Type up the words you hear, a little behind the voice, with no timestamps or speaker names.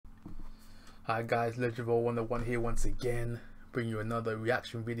Hi guys, Legible 101 here once again, bring you another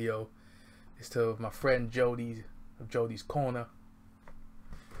reaction video. It's to my friend Jodys of Jodys Corner.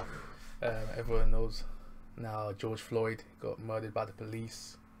 Everyone knows now George Floyd got murdered by the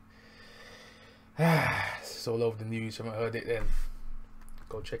police. It's all over the news. If you haven't heard it, then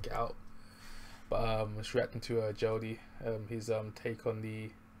go check it out. But I'm just reacting to Jody, his take on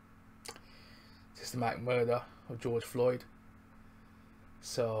the systematic murder of George Floyd.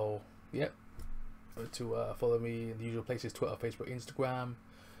 So yep, to follow me in the usual places: Twitter, Facebook, Instagram.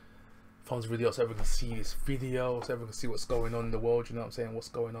 Thumbs video so everyone can see this video, so everyone can see what's going on in the world. You know what I'm saying? What's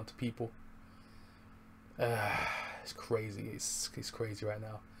going on to people? It's crazy. It's crazy right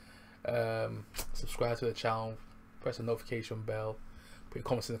now. Subscribe to the channel, press the notification bell, put your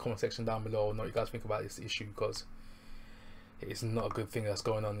comments in the comment section down below. Know what you guys think about this issue, because it's not a good thing that's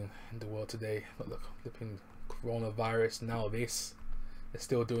going on in the world today. Look, flipping coronavirus, now this. They're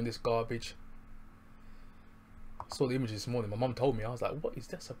still doing this garbage. I saw the images this morning. My mum told me. I was like, what is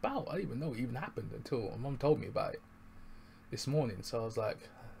this about? I didn't even know it even happened until my mum told me about it this morning. So I was like,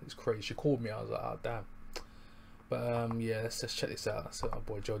 it's crazy. She called me. I was like, oh damn. But yeah, let's just check this out. That's what my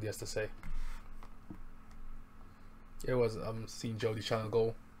boy Jody has to say. It was seeing Jody's channel.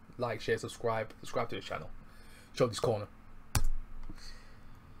 Go like, share, subscribe to the channel. Jodys Corner.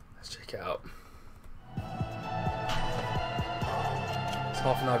 Let's check it out. It's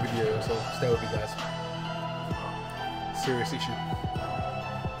half an hour video, so stay with me, guys. Serious issue.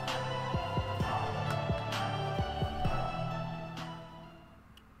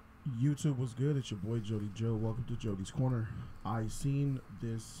 YouTube was good. It's your boy Jody Joe. Welcome to Jodys Corner. I seen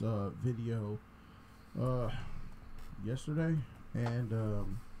this video yesterday, and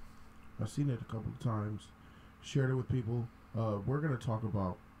I've seen it a couple of times. Shared it with people. We're gonna talk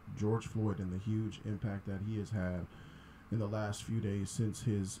about George Floyd and the huge impact that he has had in the last few days since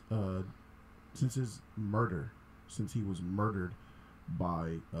his murder. Since he was murdered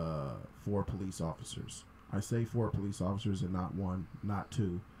by 4 police officers. I say 4 police officers and not 1, not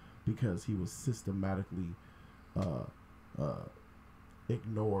 2, because he was systematically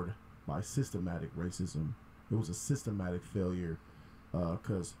ignored by systematic racism. It was a systematic failure,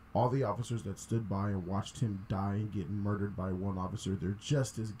 because all the officers that stood by and watched him die and get murdered by one officer, they're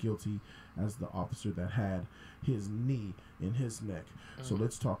just as guilty as the officer that had his knee in his neck. So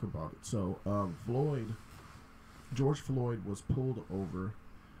let's talk about it. So George Floyd was pulled over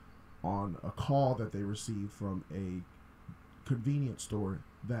on a call that they received from a convenience store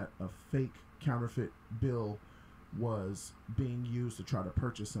that a fake counterfeit bill was being used to try to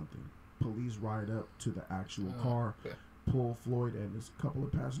purchase something. Police ride up to the actual car, pull Floyd and his couple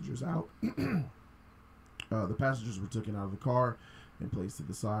of passengers out. The passengers were taken out of the car and placed to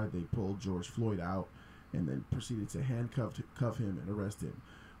the side. They pulled George Floyd out and then proceeded to cuff him and arrest him.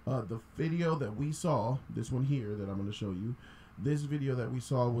 The video that we saw, this one here that I'm going to show you, this video that we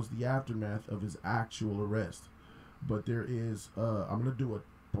saw was the aftermath of his actual arrest. But there is, I'm going to do a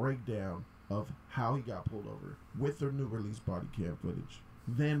breakdown of how he got pulled over with the new release body cam footage.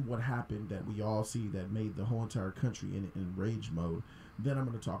 Then what happened that we all see that made the whole entire country in rage mode. Then I'm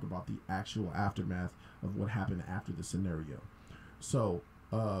going to talk about the actual aftermath of what happened after the scenario. So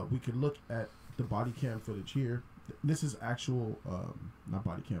we can look at the body cam footage here. This is actual, not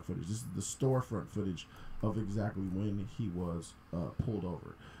body cam footage. This is the storefront footage of exactly when he was pulled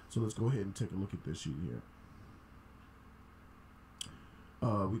over. So let's go ahead and take a look at this sheet here.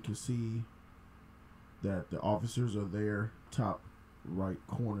 We can see that the officers are there, top right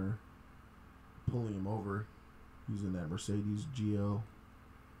corner, pulling him over. He's in that Mercedes GL.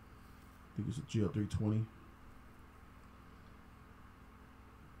 I think it's a GL 320.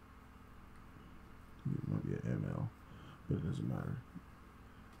 It might be an ML, but it doesn't matter.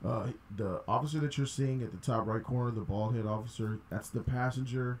 The officer that you're seeing at the top right corner, the bald head officer, that's the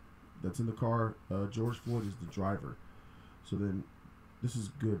passenger that's in the car. George Floyd is the driver. So then this is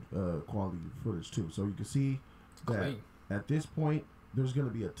good quality footage too. So you can see that at this point there's going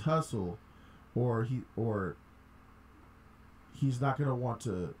to be a tussle, or he's not going to want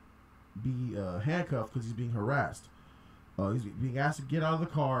to be handcuffed because he's being harassed. He's being asked to get out of the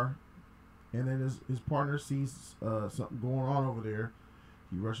car. And then his partner sees something going on over there.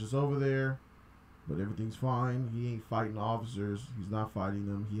 He rushes over there, but everything's fine. He ain't fighting the officers. He's not fighting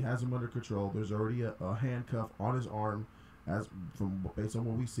them. He has them under control. There's already a handcuff on his arm, based on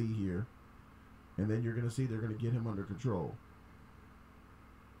what we see here. And then you're gonna see they're gonna get him under control.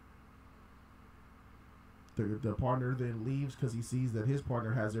 The partner then leaves because he sees that his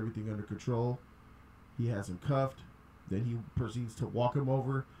partner has everything under control. He has him cuffed. Then he proceeds to walk him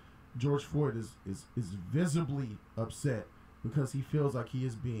over. George Floyd is visibly upset because he feels like he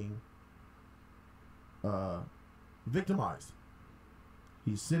is being victimized.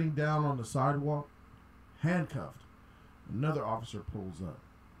 He's sitting down on the sidewalk, handcuffed. Another officer pulls up.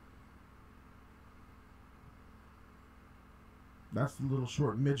 That's the little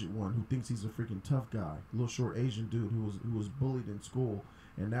short midget one who thinks he's a freaking tough guy. Little short Asian dude who was bullied in school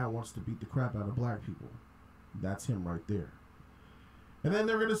and now wants to beat the crap out of black people. That's him right there. And then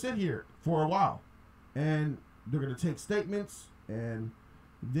they're going to sit here for a while. And they're going to take statements. And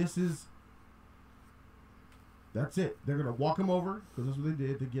that's it. They're going to walk him over, because that's what they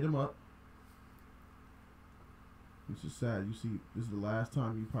did. They get him up. It's just sad. You see, this is the last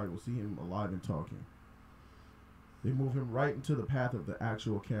time you probably will see him alive and talking. They move him right into the path of the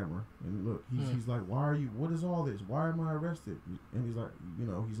actual camera. And look, he's like, what is all this? Why am I arrested? And he's like,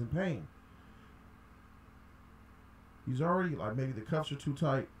 he's in pain. He's already, like, maybe the cuffs are too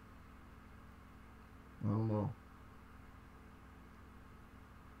tight. I don't know.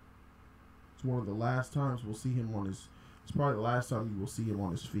 It's one of the last times we'll see him it's probably the last time you will see him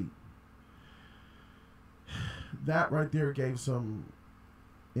on his feet. That right there gave some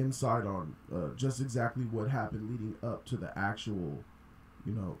insight on just exactly what happened leading up to the actual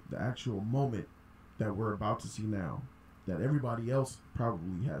moment that we're about to see now, that everybody else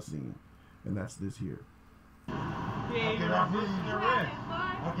probably has seen, and that's this here. I cannot breathe.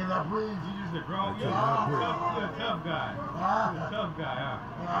 I cannot breathe. You just a grown. You're a tough guy. You're a tough guy,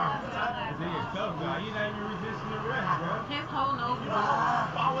 huh? You're a tough guy. You're not even resisting arrest, bro. His whole nose is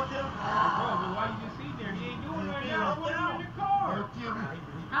follow him. Bro, but why you just sitting there? He ain't doing nothing. Y'all put him in the car.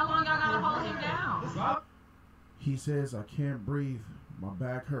 How long y'all gotta hold him down? He says, I can't breathe. My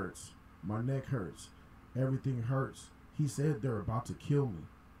back hurts. My neck hurts. Everything hurts. He said they're about to kill me.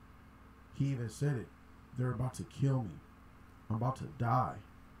 He even said it. They're about to kill me. I'm about to die.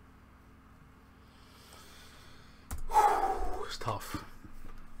 It's tough.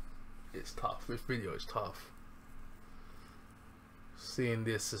 It's tough. This video is tough. Seeing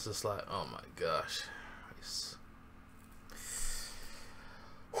this is just like, oh my gosh. It's...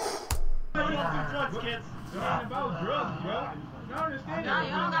 You don't do drugs, kids. It's not about drugs, bro. You don't understand that. No,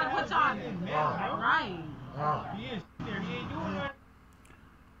 you don't gotta put on. Right. He is there. He ain't doing that.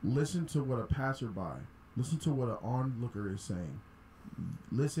 Listen to what a passerby, listen to what an onlooker is saying.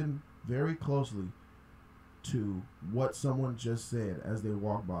 Listen very closely to what someone just said as they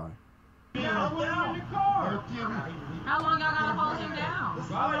walk by. Yeah, put him in the car. How long y'all gotta hold him down?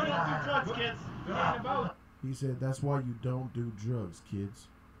 Why you don't do drugs, kids? It's not about. He said, that's why you don't do drugs, kids.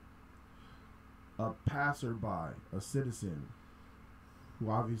 A passerby, a citizen,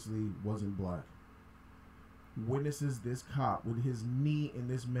 who obviously wasn't black, witnesses this cop with his knee in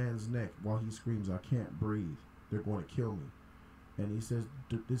this man's neck while he screams, I can't breathe. They're going to kill me. And he says,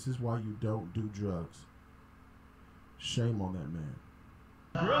 this is why you don't do drugs. Shame on that man.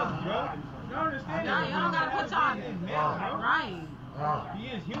 Drugs, bro. You don't understand No, that. you don't gotta put on. Right. He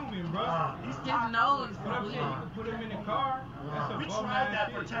is human, bro. His nose is What I'm saying, you can put him in the car. That's a We bum tried ass that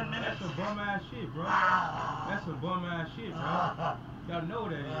shit. for 10 minutes. That's a bum ass shit, bro. That's a bum ass shit, bro. Y'all know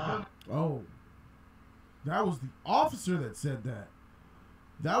that. Oh, that was the officer that said that.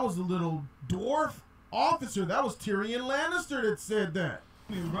 That was the little dwarf officer. That was Tyrion Lannister that said that.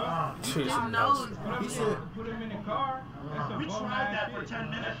 Bro. His nose. He said, Put him in the car. That's a We bum tried ass that shit. for 10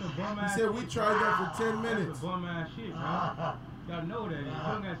 minutes. That's a bum he ass said, we tried that for 10 That's minutes. a bum ass shit, bro. Y'all know that. You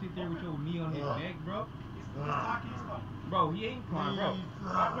don't gotta sit there with your knee on his neck, bro. Bro, he ain't crying, bro.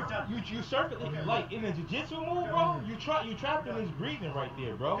 You circle like in a jiu-jitsu move, bro. You trapped in his breathing right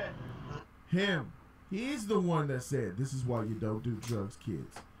there, bro. Him. He's the one that said, this is why you don't do drugs,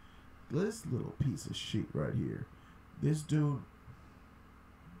 kids. This little piece of shit right here. This dude,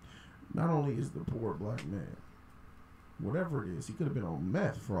 not only is the poor black man, whatever it is, he could have been on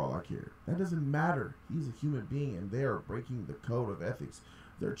meth for all I care. That doesn't matter. He's a human being, and they are breaking the code of ethics.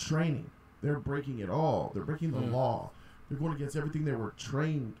 They're training. They're breaking it all. They're breaking the law. They're going against everything they were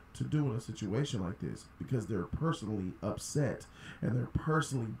trained to do in a situation like this because they're personally upset and they're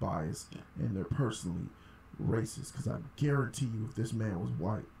personally biased and they're personally racist. Because I guarantee you, if this man was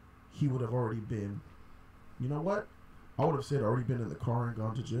white, he would have already been, you know what? I would have said already been in the car and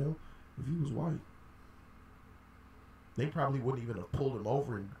gone to jail if he was white. They probably wouldn't even have pulled him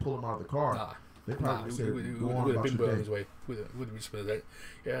over and pulled him out of the car. Nah. They probably said, go on would have about been your on day. his way. Would have been that.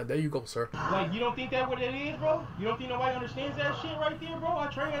 Yeah, there you go, sir. Like, you don't think that what it is, bro? You don't think nobody understands that shit right there, bro? I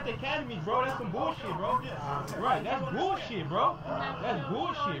train at the academy, bro. That's some bullshit, bro. Right, that's bullshit, bro. That's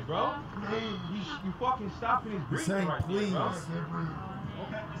bullshit, bro. You fucking stopping his breathing saying, right please. there, bro.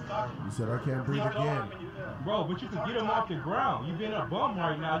 He said, I can't breathe again. Bro, but you could get him off the ground. You been a bum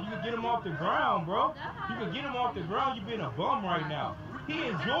right now. You could get him off the ground, bro. You could get him off the ground. You been a bum right now. He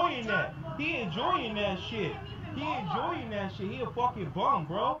enjoying that. He enjoying that shit. He enjoying that shit. He a fucking bum,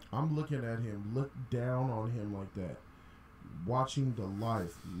 bro. I'm looking at him, look down on him like that, watching the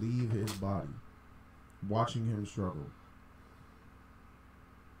life leave his body, watching him struggle.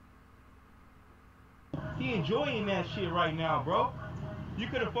 He enjoying that shit right now, bro. You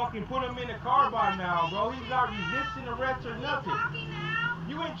could have fucking put him in the car by now, bro. He's not resisting arrest or nothing.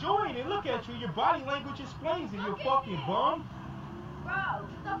 You enjoying it. Look at you. Your body language explains it, you fucking bum. Bro,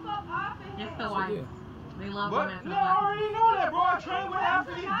 get the fuck off of here. It's the whites. They love But, them as no, the I whites. already know that, bro. I trained with half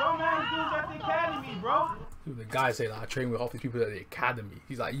of these bum ass dudes at the academy, bro. Dude, the guy say like I train with all these people at the academy.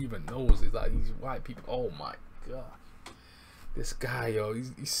 He's like, he even knows it's like these white people. Oh my god, this guy, yo,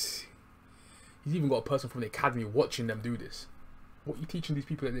 he's even got a person from the academy watching them do this. What you teaching these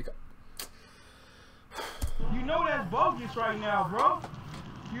people at the You know that's bogus right now, bro.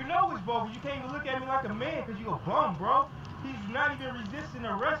 You know it's bogus. You can't even look at me like a man because you a bum, bro. He's not even resisting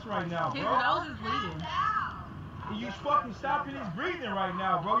arrest right now, His bro. nose is bleeding. You fucking stopping his breathing right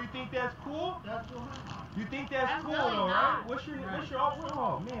now, bro. You think that's cool? You think that's cool, really though, right? not. What's your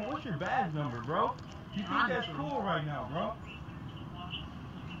oh man, what's your badge number, bro? You think that's cool right now, bro?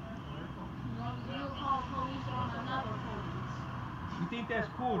 You'll call police on another police. You think that's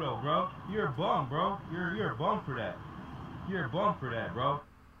cool though, bro? You're a bum, bro. You're a bum for that. You're a bum for that, bro.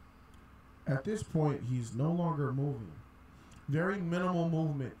 At this point, he's no longer moving. Very minimal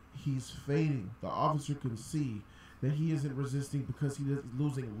movement. He's fading. The officer can see that he isn't resisting because he is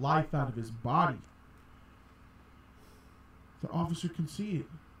losing life out of his body. The officer can see it.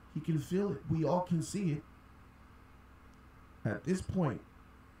 He can feel it. We all can see it. At this point,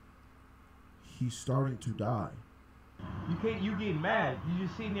 he's starting to die. You get mad. You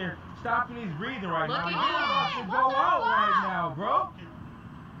just sitting there stopping his breathing right Look now. at You're him. about to go out right now, bro.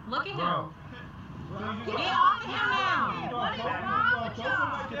 Look at Bro. him. Get off of him now. What is wrong with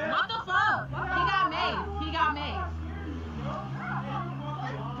y'all? What the fuck? He got made. He got made.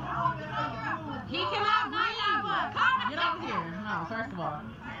 He cannot breathe. Get over here. No, first of all.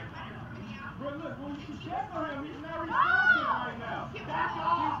 Bro, look, when you check on him, he's not responsive right now. He's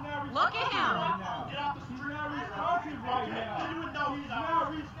not Look at him. right now. He's not responsive right now. He's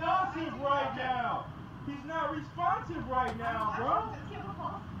not responsive right now. He's not responsive right now, bro.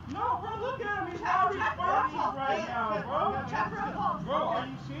 No, bro, look at him. He's not responsive right now, bro. Bro, are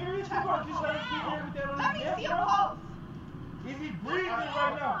you serious? You gonna just let him sit here with that on his neck, bro? Is he breathing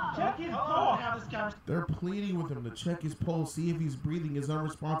right now? Check his pulse. They're pleading with him to check his pulse, see if he's breathing. Is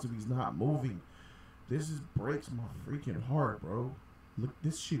unresponsive. He's not moving. This is breaks my freaking heart, bro. Look,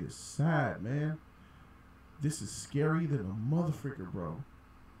 this shit is sad, man. This is scary than a motherfucker, bro.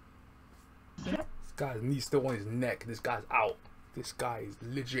 This guy's knee still on his neck. This guy's out. This guy is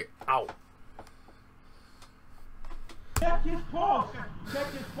legit out. Check his pulse. Check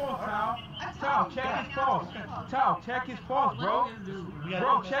his pulse, Tal. Tal, check his pulse. Tal, check his pulse, bro.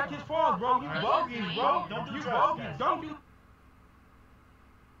 Bro, check his pulse, bro. You bogus, bro. You bogus. Don't do.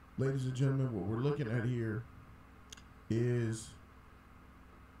 Ladies and gentlemen, what we're looking at here is,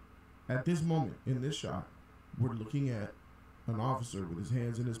 at this moment in this shot, we're looking at an officer with his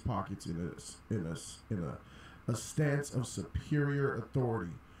hands in his pockets in a stance of superior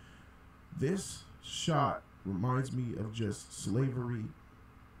authority. This shot reminds me of just slavery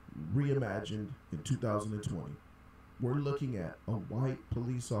reimagined in 2020. We're looking at a white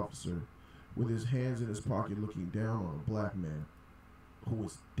police officer with his hands in his pocket looking down on a black man who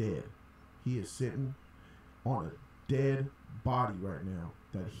is dead. He is sitting on a dead body right now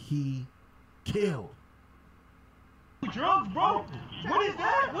that he killed. Drugs, bro. What is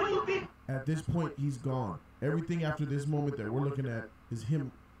that? What do you think? At this point, he's gone. Everything after this moment that we're looking at is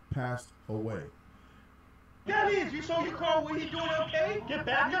him passed away. That is. You call what he doing okay? Get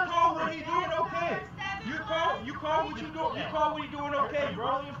back. You call what he doing okay? You call what you doing. You call what he doing okay,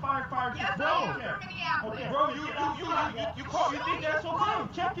 bro? Bro, you call. You think that's okay?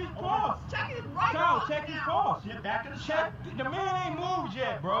 Check his pulse. Check it right Kyle, now. check his pulse. Get back in the check. The man ain't moved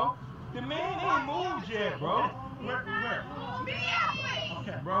yet, bro. The man ain't moved yet, bro. Where? Minneapolis.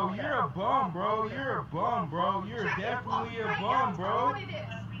 Okay. Bro, you're a bum, bro. You're a bum, bro. You're Check his definitely pulse a right bum, now. bro. Tell me what it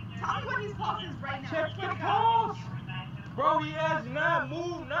is. Tell me what his pulse is right now. Check Swear the to God. pulse. Bro, he has not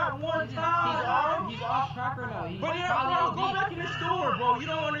moved not one time. He's off track or no? But yeah, bro, go back in the store, bro. You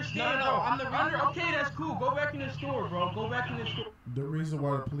don't understand, No, bro. I'm the reason. Okay, that's cool. Go back in the store, bro. Go back in the store. The reason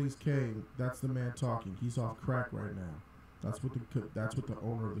why the police came, that's the man talking. He's off crack right now. That's what the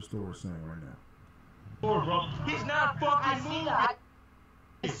owner of the store is saying right now. Bro, he's not fucking moving. I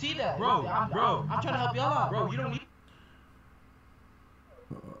see that. Bro, I'm trying to help y'all out. Bro, you don't need.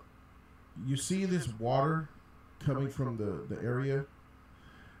 You see this water coming from the area?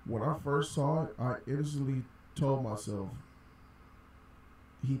 When I first saw it, I instantly told myself,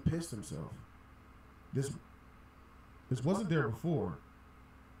 he pissed himself. This wasn't there before.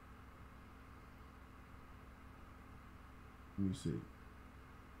 Let me see.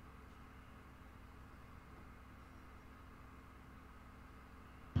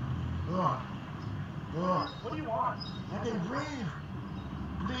 What do you want? I can breathe.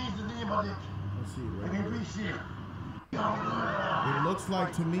 Please, the name of it. Let's see. I Right can here. breathe shit. It looks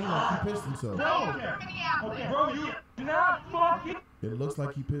like to me like he pissed himself. Bro, you not fucking. It looks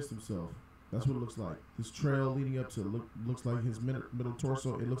like he pissed himself. That's what it looks like. This trail leading up to looks like his middle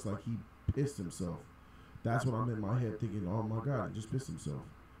torso. It looks like he pissed himself. That's what I'm in my head thinking. Oh my God, he just pissed himself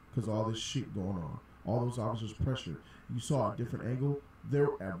because all this shit going on. All those officers' pressure. You saw a different angle. There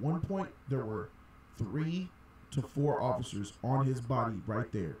at one point there were 3 to 4 officers on his body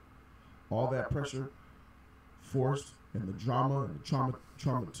right there. All that pressure, forced, and the drama and the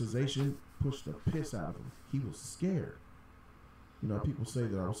traumatization pushed the piss out of him. He was scared. You know, people say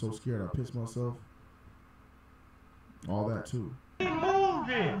that I was so scared I pissed myself. All that too. He moving.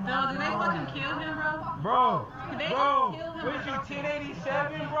 So, did they fucking kill him, bro? Bro, They bro, killed him. what you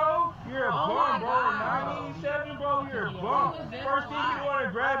 1087, bro? You're a Oh bum, my bro. God. 987, bro. You're a bum. First thing you want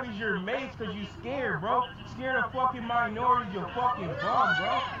to grab is your mates because you scared, bro. Scared of fucking minorities, you fucking bum,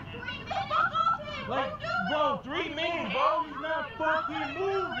 bro. Like, bro, 3 minutes, bro. He's not fucking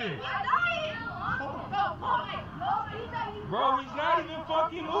moving. Bro, he's not even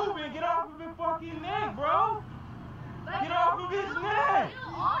fucking moving. Get off of his fucking neck, bro. Get off of his neck.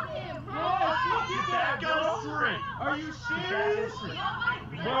 Yes, look at that, bro. Are you serious?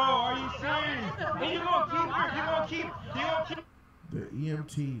 Bro, are you serious? And you're gonna keep. The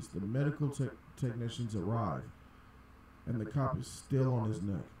EMTs, the medical technicians arrive, and the cop is still on his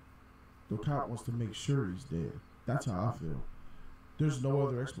neck. The cop wants to make sure he's dead. That's how I feel. There's no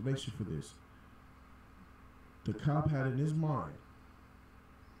other explanation for this. The cop had in his mind,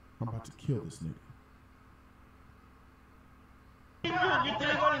 I'm about to kill this nigga. You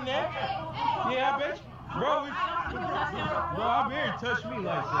think on the neck? Yeah, I bet you. Bro, I better touch me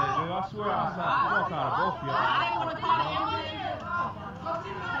like that, dude. I swear I'll slap the fuck out of both of y'all. I didn't want to call the ambulance.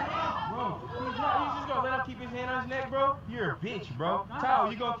 Bro, you just gonna let him keep his hand on his neck, bro? You're a bitch, bro.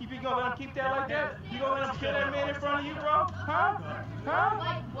 Tyler, you gonna let him keep that like that? You gonna let him kill that man in front of you, bro? Huh?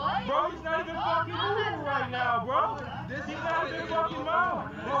 Bro, he's not even fucking moving right now, bro. He's not even fucking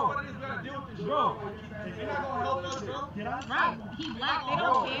moving. Bro. You're not gonna help us, bro? Right. He black. They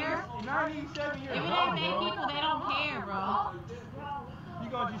don't care. 97 years If it old, ain't fake bro. people, they don't care, bro. You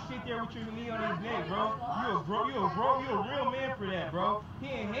gonna just sit there with your knee on his neck, bro. You a real man for that, bro. He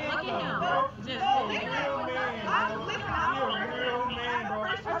ain't handcuffed, Look at him. bro. Just He a real man, bro. He a real man, bro.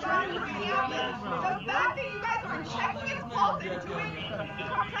 I try to be a man, bro. The fact that you guys are checking his pulse and doing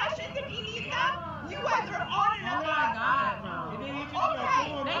compressions if he needs them, you guys are on Oh it. my God, bro. And then he just Okay. gonna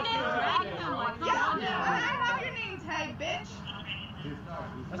pull him They up didn't there drag like that. him like, come Yeah, on and now. I have your name tag, bitch.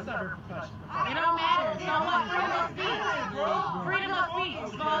 That's not repercussion. It don't matter. So what? Freedom of speech.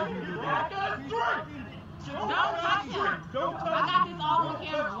 Freedom of speech. So don't touch him. I got this all on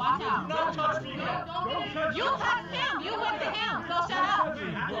camera. Watch out. Don't touch me. Don't touch You touched him. You went to him. So shut up.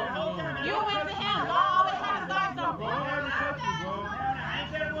 You went to him. Don't always try to start something.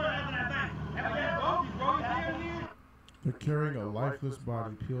 They're carrying a lifeless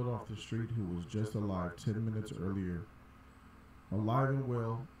body peeled off the street who was just alive 10 minutes earlier. Alive and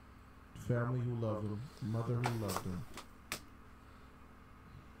well, family who loved him, mother who loved him.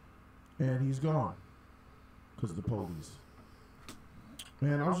 And he's gone because of the police.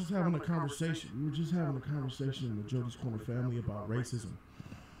 Man, I was just having a conversation. We were just having a conversation in the Jodys Corner family about racism.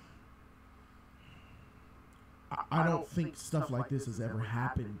 I don't think stuff like this has ever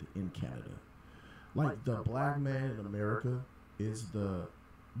happened in Canada. Like, the black man in America is the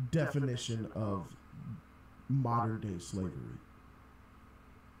definition of modern day slavery.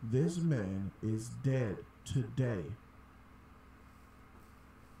 This man is dead today.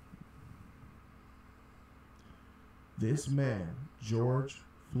 This man, George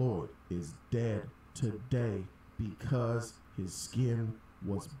Floyd, is dead today because his skin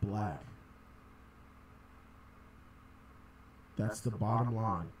was black. That's the bottom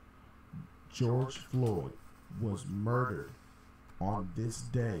line. George Floyd was murdered on this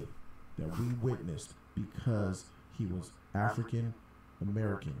day that we witnessed because he was African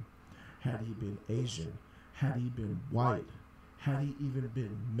American. Had he been Asian, had he been white, had he even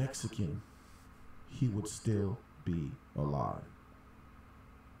been Mexican, he would still be alive.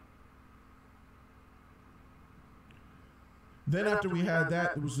 Then after we had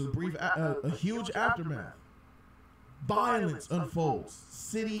that, there was a huge aftermath. Violence unfolds.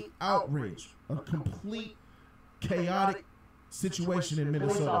 City outrage. A complete chaotic situation in Police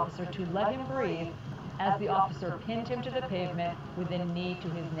Minnesota. officer to let him breathe as the officer pinned him to the pavement with a knee to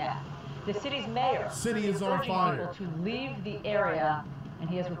his neck. The city's mayor City is on urging fire. people to leave the area, and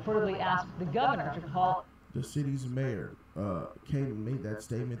he has reportedly asked the governor to call. The city's mayor came and made that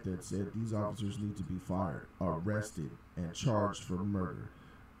statement that said these officers need to be fired, arrested, and charged for murder.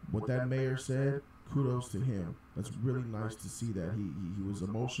 What that mayor said, kudos to him. That's really nice to see that. He was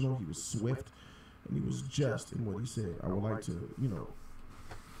emotional, he was swift, and he was just in what he said. I would like to,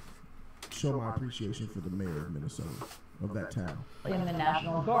 show my appreciation for the mayor of Minnesota, of that town. In the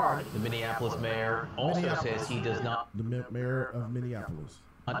National Guard. The Minneapolis mayor also says he does not Mayor of Minneapolis.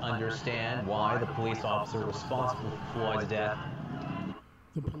 understand why the police officer responsible for Floyd's death.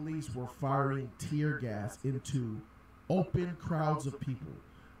 The police were firing tear gas into open crowds of people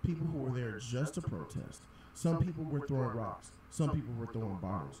who were there just to protest. Some people were throwing rocks. Some people were throwing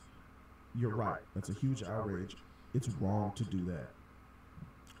bottles. You're right. That's a huge outrage. It's wrong to do that.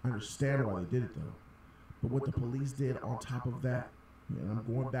 I understand why they did it, though. But what the police did on top of that, and I'm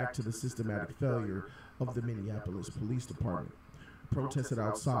going back to the systematic failure of the Minneapolis Police Department, protested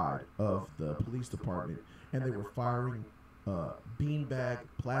outside of the police department, and they were firing beanbag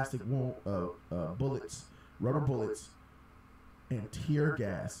plastic bullets, rubber bullets, and tear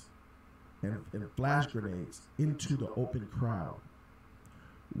gas and flash grenades into the open crowd.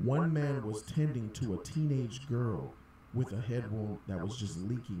 One man was tending to a teenage girl with a head wound that was just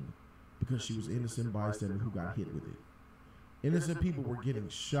leaking because she was an innocent bystander who got hit with it. Innocent people were getting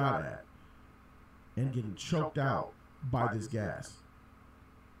shot at and getting choked out by this gas.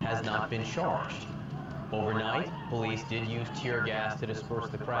 Has not been charged. Overnight, police did use tear gas to disperse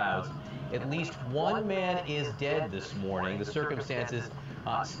the crowds. At least one man is dead this morning. The circumstances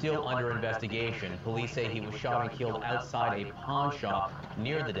still under investigation. Police say he was shot and killed outside a pawn shop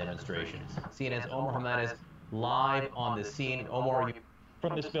near the demonstrations. CNN's Omar Jimenez live on the scene. Omar,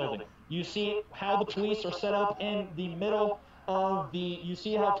 from this building. You see how the police are set up in the middle of the, you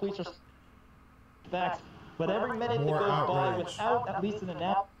see how police are facts, but every minute that goes by without at least an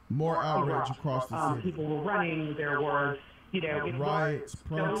announcement. More outrage across the city. People were running, there were, riots,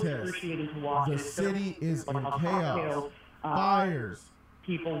 protests. The city is in chaos. Fires.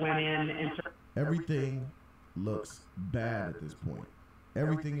 People went in and... Everything looks bad at this point.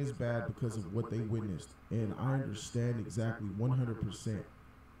 Everything is bad because of what they witnessed. And I understand exactly 100%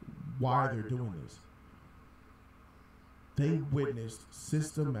 why they're doing this. They witnessed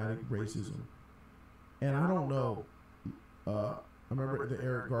systematic racism. And I don't know, I remember the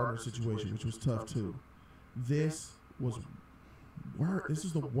Eric Gardner situation, which was tough too. This was this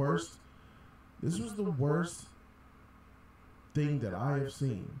is the worst. This was the worst thing that I have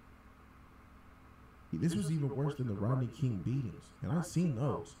seen. This was even worse than the Rodney King beatings, and I've seen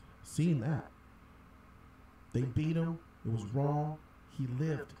those. Seen that. They beat him. It was wrong. He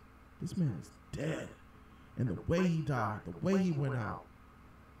lived. This man is dead, and the way he died, the way he went out.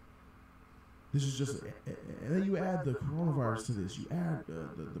 This is just, and then you add the coronavirus to this. You add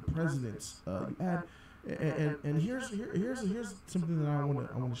the presidents. You add, and here's something that I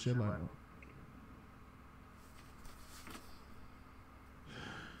want to shed light on.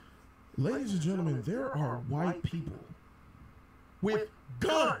 Ladies and gentlemen, there are white people with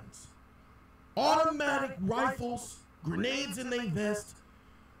guns, automatic rifles, grenades in their vest,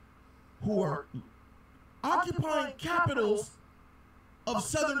 who are occupying capitals of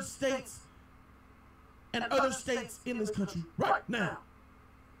southern states and other states in this country right now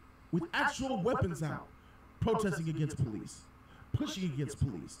with actual weapons out, protesting against police, pushing against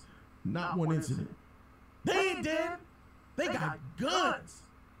police. Not one incident. They ain't dead. They got guns.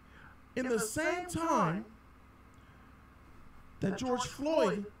 In the same time that George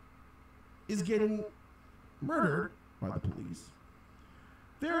Floyd is getting murdered by the police,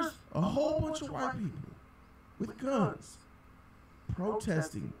 there's a whole bunch of white people with guns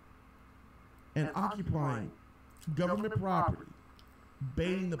protesting and occupying government property,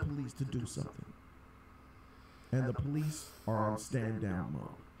 baiting the police to do something. And the police are on stand down mode.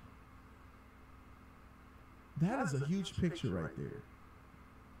 That is a huge picture right there.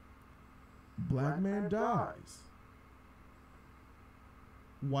 Black man dies.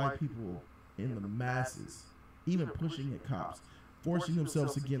 White people in the masses, even pushing at cops, forcing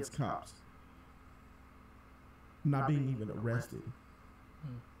themselves against cops, not being even arrested.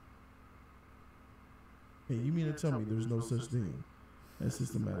 And you mean to tell me there's no such thing as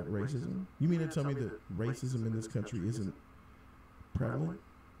systematic racism? You mean to tell me that racism in this country isn't prevalent?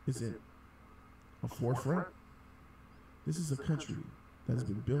 Isn't a forefront? This is a country that has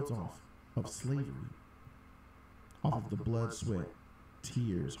been built off of slavery. off of the blood, sweat,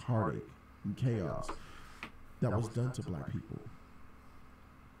 tears, heartache, and chaos that was done to black people.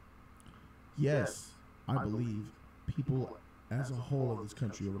 Yes, I believe people as a whole of this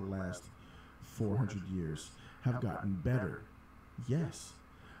country over the last 400 years have gotten better. Yes,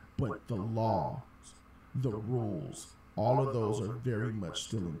 but the law, the rules, all of those are very much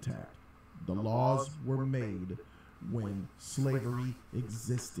still intact. The laws were made when slavery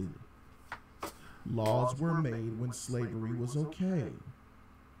existed. Laws were made when slavery was okay.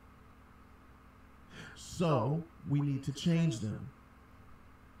 So we need to change them.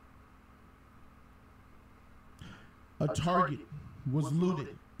 A Target was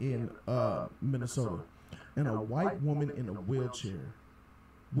looted in Minnesota, and a white woman in a wheelchair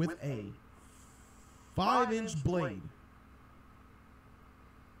with a 5-inch blade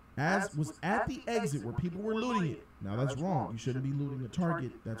was at the exit where people were looting it. Now that's wrong. You shouldn't be looting a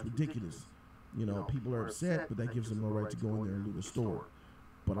Target. That's ridiculous. You know, people are upset, but that gives them no right to go in there and loot a store.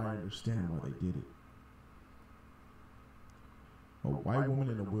 But I understand why they did it. A white woman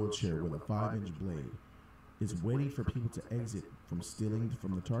in a wheelchair with a 5-inch blade is waiting for people to exit from stealing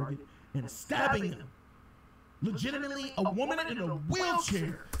from the Target and stabbing them. Legitimately, a woman in a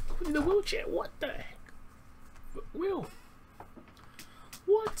wheelchair. In a wheelchair? What the heck? Will?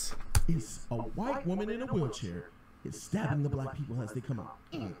 What? It's a white woman in a wheelchair is stabbing the black people as they come out.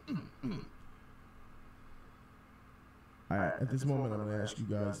 At this moment, I'm going to ask you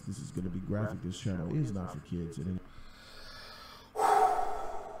guys, this is going to be graphic. This channel is not for kids. And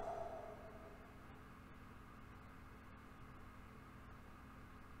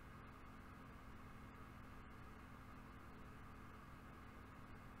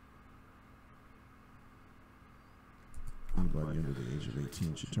anybody under the age of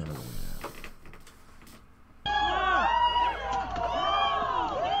 18 should turn away now.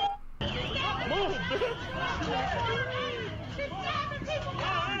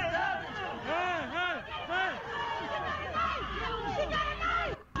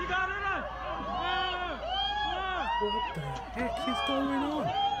 What the heck is going on?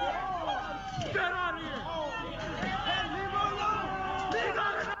 Get out of here! Leave her alone! Leave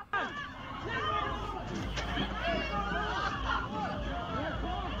her alone!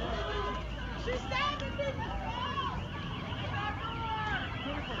 She's stabbing people!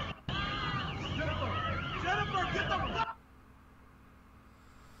 Jennifer, get the fuck!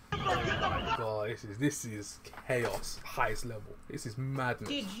 God, this is chaos, highest level. This is madness.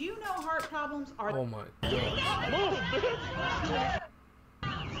 Did you know heart problems are... Oh my God.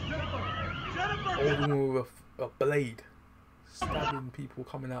 Old woman with a blade stabbing people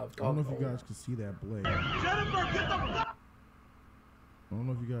coming out of I don't know if you guys can see that blade. I don't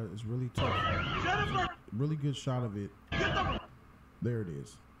know if you guys, it's really tough. Really good shot of it. There it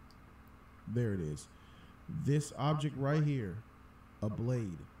is. There it is. This object right here, a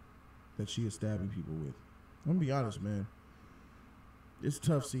blade that she is stabbing people with. I'm gonna be honest, man. It's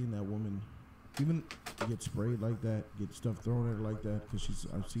tough seeing that woman even get sprayed like that, get stuff thrown at her like that, because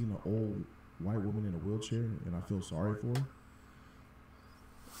I've seen an old white woman in a wheelchair and I feel sorry for her.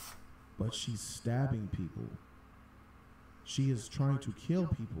 But she's stabbing people. She is trying to kill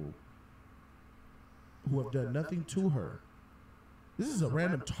people who have done nothing to her. This is a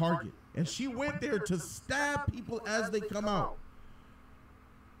random Target, and she went there to stab people as they come out.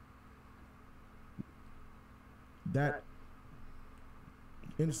 That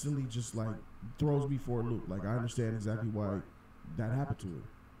instantly just like throws me for a loop. Like, I understand exactly why that happened to her.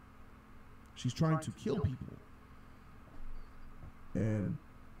 She's trying to kill people, and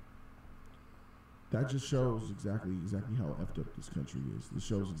that just shows exactly how effed up this country is. This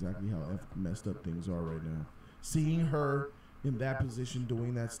shows exactly how messed up things are right now. Seeing her in that position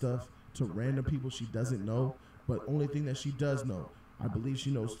doing that stuff to random people she doesn't know, but only thing that she does know, I believe she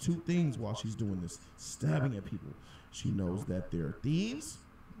knows two things while she's doing this, stabbing at people. She knows that they're thieves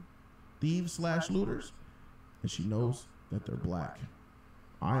 / looters, and she knows that they're black.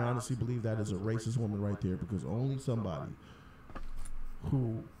 I honestly believe that is a racist woman right there, because only somebody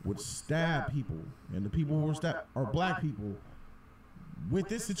who would stab people, and the people who were stabbed are black people, with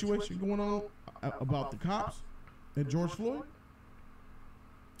this situation going on about the cops and George Floyd,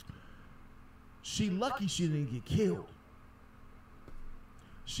 she lucky she didn't get killed.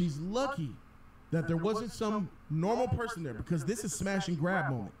 She's lucky that there wasn't some normal person there, because this is smash and grab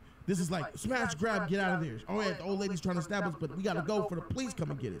moment. This is like smash, grab, get out of there. Oh yeah, the old lady's trying to stab us, but we gotta go for the police come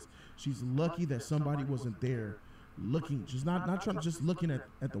and get us. She's lucky that somebody wasn't there looking, just not trying to, just looking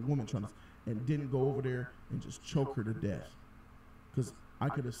at the woman trying to, and didn't go over there and just choke her to death. Because I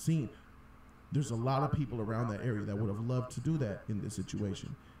could have seen, there's a lot of people around that area that would have loved to do that in this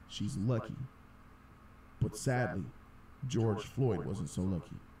situation. She's lucky. But sadly, George Floyd wasn't so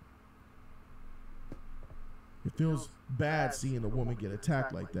lucky. It feels bad seeing a woman get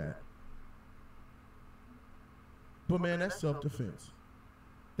attacked like that. But man, that's self-defense.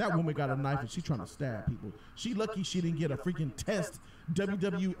 That woman got a knife and she's trying to stab people. She lucky she didn't get a freaking test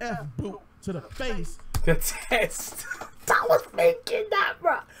WWF boot to the face. The test. I was thinking that,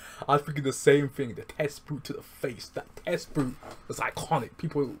 bro. I was thinking the same thing. The test boot to the face. That test boot was iconic.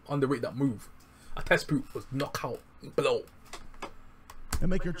 People underrate that move. A test boot was knockout blow. And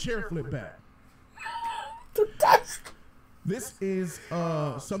make your chair flip back. The test. This is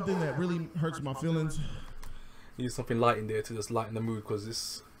something that really hurts my feelings. Need something light in there to just lighten the mood, because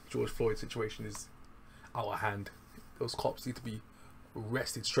this George Floyd situation is out of hand. Those cops need to be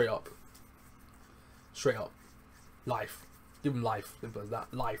arrested straight up. Straight up. Life. Give them life. Simple as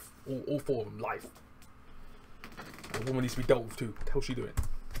that. Life. All four of them. Life. The woman needs to be dealt with too. What the hell's she doing?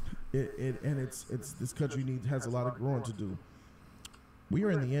 It's this country has a lot of growing to do. We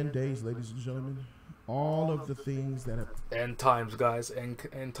are in the end days, ladies and gentlemen. All of the things that have end times, guys.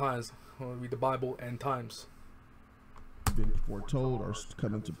 End times. When we read the Bible, end times. Been foretold are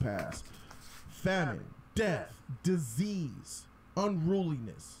coming to pass. Famine, death, disease,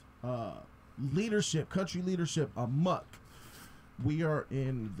 unruliness, leadership, country leadership amok. We are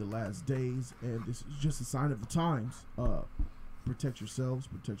in the last days, and this is just a sign of the times. Protect yourselves,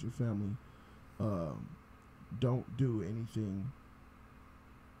 protect your family. Don't do anything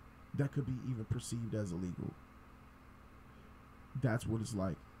that could be even perceived as illegal. That's what it's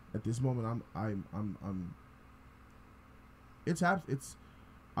like at this moment. I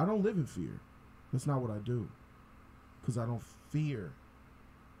don't live in fear. That's not what I do. Because I don't fear.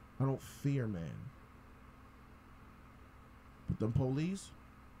 I don't fear, man. But them police,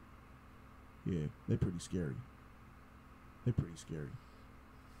 yeah, they're pretty scary. They're pretty scary.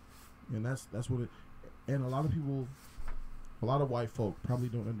 And that's what it, and a lot of people, a lot of white folk probably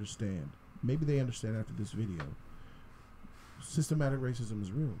don't understand. Maybe they understand after this video. Systematic racism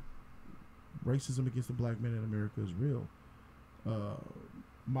is real. Racism against the black men in America is real.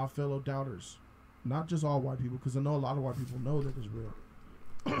 My fellow doubters, not just all white people, because I know a lot of white people know that it's real,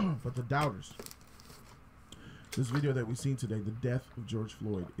 but the doubters. This video that we've seen today, the death of George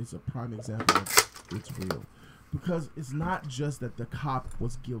Floyd, is a prime example of it's real. Because it's not just that the cop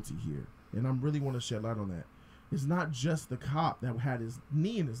was guilty here, and I really want to shed light on that. It's not just the cop that had his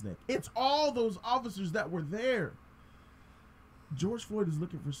knee in his neck. It's all those officers that were there. George Floyd is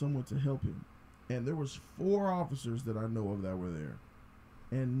looking for someone to help him. And there was 4 officers that I know of that were there.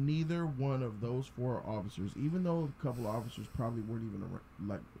 And neither one of those 4 officers, even though a couple of officers probably weren't even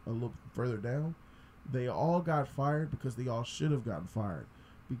like a little further down, they all got fired because they all should have gotten fired.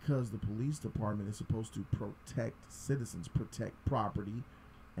 Because the police department is supposed to protect citizens, protect property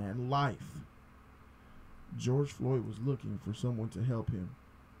and life. George Floyd was looking for someone to help him.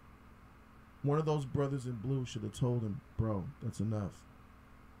 One of those brothers in blue should have told him, bro, that's enough.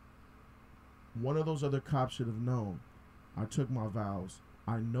 One of those other cops should have known, I took my vows.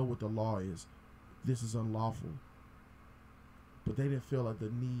 I know what the law is. This is unlawful. But they didn't feel like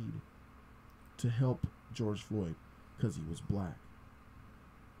the need to help George Floyd because he was black.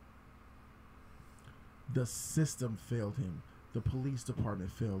 The system failed him. The police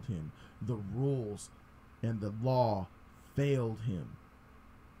department failed him. The rules and the law failed him.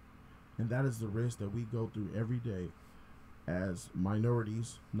 And that is the risk that we go through every day as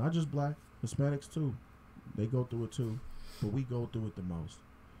minorities, not just black, Hispanics too. They go through it too, but we go through it the most.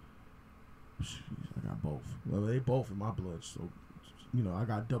 I got both. Well, they both in my blood, so you know I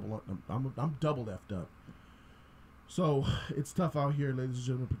got double. I'm double effed up. So it's tough out here, ladies and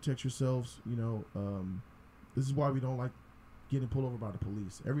gentlemen. Protect yourselves. You know, this is why we don't like getting pulled over by the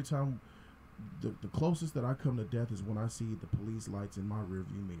police. Every time, the closest that I come to death is when I see the police lights in my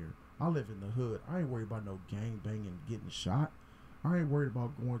rearview mirror. I live in the hood. I ain't worried about no gang banging, getting shot. I ain't worried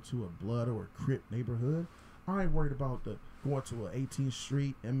about going to a blood or a Crip neighborhood. I ain't worried about going to a 18th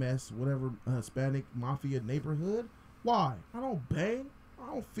Street MS whatever Hispanic mafia neighborhood. Why? I don't bang. I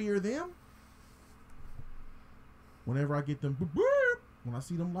don't fear them. Whenever I get them, when I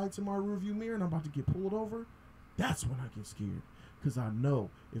see them lights in my rearview mirror and I'm about to get pulled over, that's when I get scared. Because I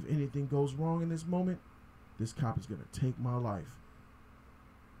know if anything goes wrong in this moment, this cop is going to take my life.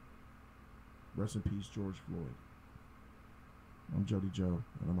 Rest in peace, George Floyd. I'm Jody Joe,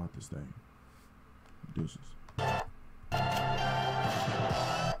 and I'm out this thing. Deuces.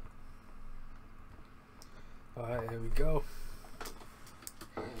 Alright, here we go.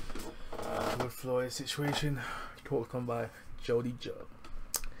 George Floyd situation. Talk on by Jody Joe.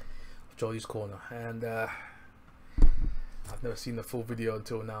 Jody's Corner. And I've never seen the full video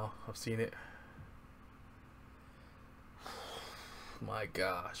until now. I've seen it. My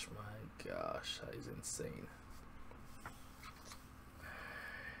gosh, that is insane.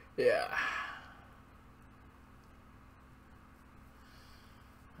 Yeah.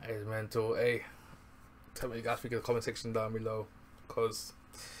 That is mental. Hey, tell me what you guys think in the comment section down below, because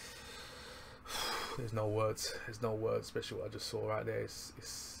there's no words. There's no words, especially what I just saw right there.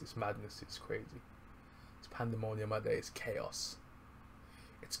 It's madness. It's crazy. It's pandemonium out there. It's chaos.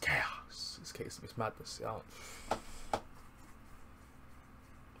 It's chaos. It's chaos. It's madness.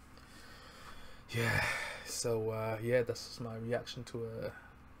 Yeah. So yeah, that's just my reaction to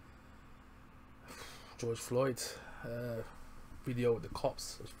George Floyd video with the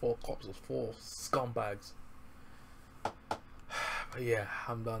cops. There's 4 cops. There's 4 scumbags. But yeah,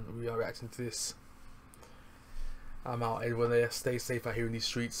 I'm done reacting to this. I'm out. Everyone there, stay safe out here in these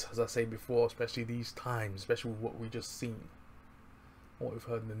streets, as I say before, especially these times, especially with what we just seen, what we've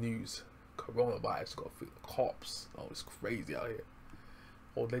heard in the news. Coronavirus, got cops. Oh, it's crazy out here.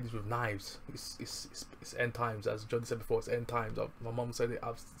 Old ladies with knives. It's end times, as Jodys said before. It's end times. My mum said it.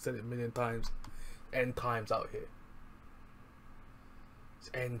 I've said it a million times. End times out here.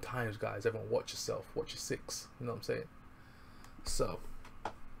 It's end times, guys. Everyone, watch yourself. Watch your 6. You know what I'm saying? So,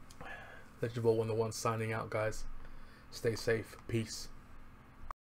 Legend Ball 101 signing out, guys. Stay safe. Peace.